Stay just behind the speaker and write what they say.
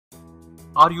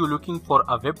Are you looking for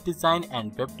a web design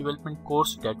and web development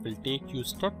course that will take you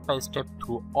step by step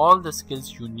through all the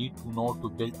skills you need to know to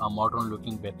build a modern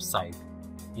looking website?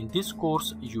 In this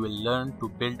course, you will learn to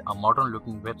build a modern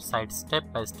looking website step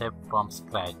by step from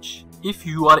scratch. If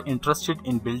you are interested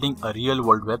in building a real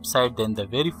world website, then the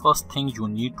very first thing you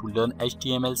need to learn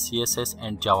HTML, CSS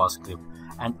and JavaScript.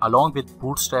 And along with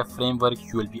Bootstrap Framework,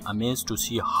 you will be amazed to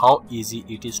see how easy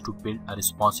it is to build a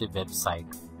responsive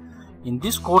website. In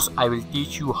this course, I will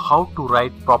teach you how to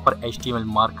write proper HTML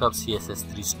markup,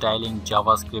 CSS3 styling,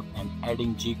 JavaScript and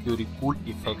adding jQuery cool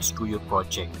effects to your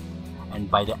project. And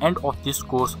by the end of this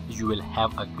course, you will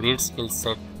have a great skill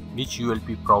set which you will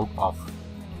be proud of.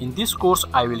 In this course,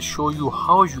 I will show you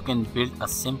how you can build a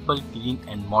simple, clean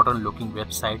and modern looking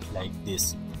website like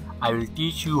this. I will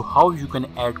teach you how you can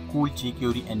add cool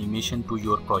jQuery animation to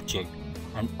your project.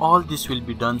 And all this will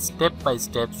be done step by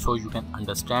step so you can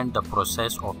understand the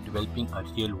process of developing a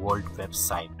real world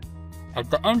website. At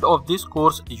the end of this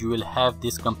course, you will have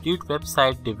this complete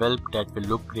website developed that will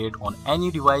look great on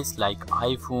any device like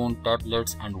iPhone,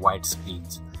 tablets and wide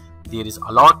screens. There is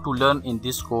a lot to learn in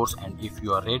this course, and if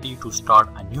you are ready to start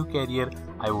a new career,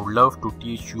 I would love to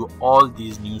teach you all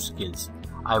these new skills.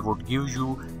 I would give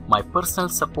you my personal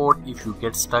support if you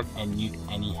get stuck and need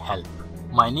any help.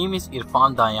 My name is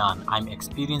Irfan Dayan. I'm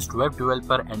experienced web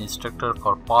developer and instructor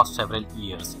for past several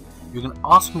years. You can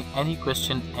ask me any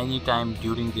question anytime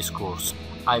during this course.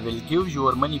 I will give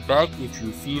your money back if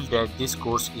you feel that this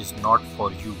course is not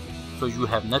for you, so you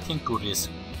have nothing to risk.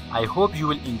 I hope you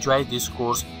will enjoy this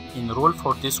course. Enroll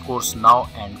for this course now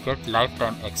and get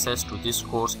lifetime access to this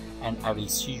course, and I will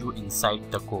see you inside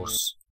the course.